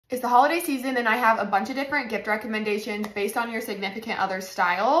It's the holiday season and I have a bunch of different gift recommendations based on your significant other's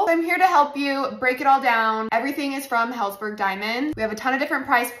style. So I'm here to help you break it all down. Everything is from Helzberg Diamonds. We have a ton of different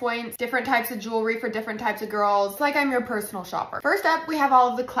price points, different types of jewelry for different types of girls. It's like I'm your personal shopper. First up, we have all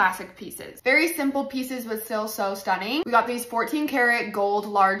of the classic pieces. Very simple pieces, but still so stunning. We got these 14 karat gold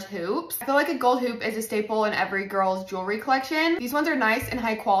large hoops. I feel like a gold hoop is a staple in every girl's jewelry collection. These ones are nice and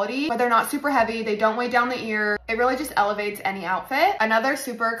high quality, but they're not super heavy. They don't weigh down the ear. It really just elevates any outfit. Another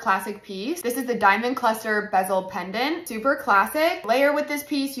super classic piece. This is the diamond cluster bezel pendant. Super classic. Layer with this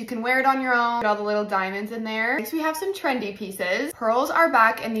piece. You can wear it on your own. Get all the little diamonds in there. Next, we have some trendy pieces. Pearls are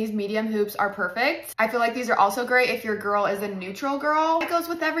back and these medium hoops are perfect. I feel like these are also great if your girl is a neutral girl. It goes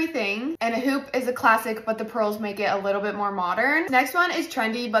with everything. And a hoop is a classic, but the pearls make it a little bit more modern. Next one is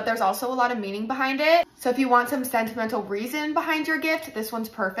trendy, but there's also a lot of meaning behind it. So if you want some sentimental reason behind your gift, this one's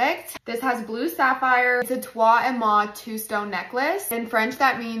perfect. This has blue sapphire. It's a trois et moi 2-stone necklace. In French,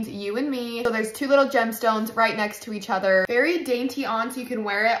 that means you and me. So there's two little gemstones right next to each other. Very dainty on, so you can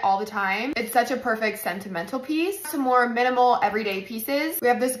wear it all the time. It's such a perfect sentimental piece. Some more minimal everyday pieces. We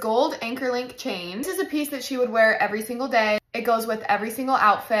have this gold anchor link chain. This is a piece that she would wear every single day. It goes with every single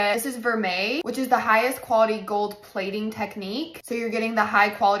outfit. This is vermeil, which is the highest quality gold plating technique. So you're getting the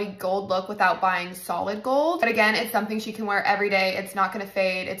high quality gold look without buying solid gold. But again, it's something she can wear every day. It's not gonna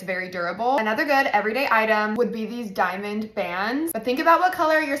fade. It's very durable. Another good everyday item would be these diamond bands. But think about what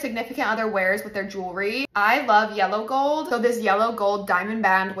color your significant other wears with their jewelry. I love yellow gold. So this yellow gold diamond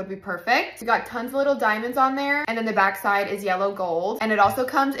band would be perfect. We got tons of little diamonds on there. And then the back side is yellow gold. And it also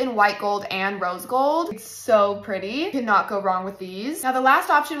comes in white gold and rose gold. It's so pretty. You cannot go wrong with these. Now the last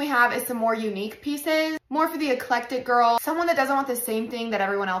option we have is some more unique pieces, more for the eclectic girl, someone that doesn't want the same thing that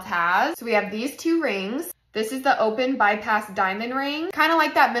everyone else has. So we have these two rings. This is the open bypass diamond ring, kind of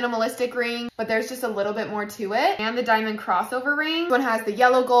like that minimalistic ring, but there's just a little bit more to it. And the diamond crossover ring. This one has the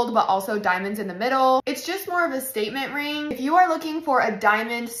yellow gold, but also diamonds in the middle. It's just more of a statement ring. If you are looking for a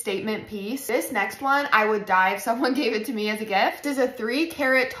diamond statement piece, this next one, I would die if someone gave it to me as a gift. This is a 3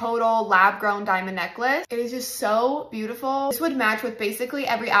 karat total lab grown diamond necklace. It is just so beautiful. This would match with basically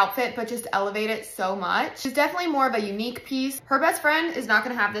every outfit, but just elevate it so much. It's definitely more of a unique piece. Her best friend is not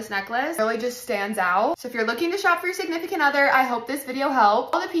gonna have this necklace. It really just stands out. So if you're looking to shop for your significant other, I hope this video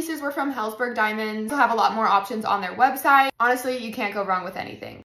helped. All the pieces were from Helzberg Diamonds. They'll have a lot more options on their website. Honestly, you can't go wrong with anything.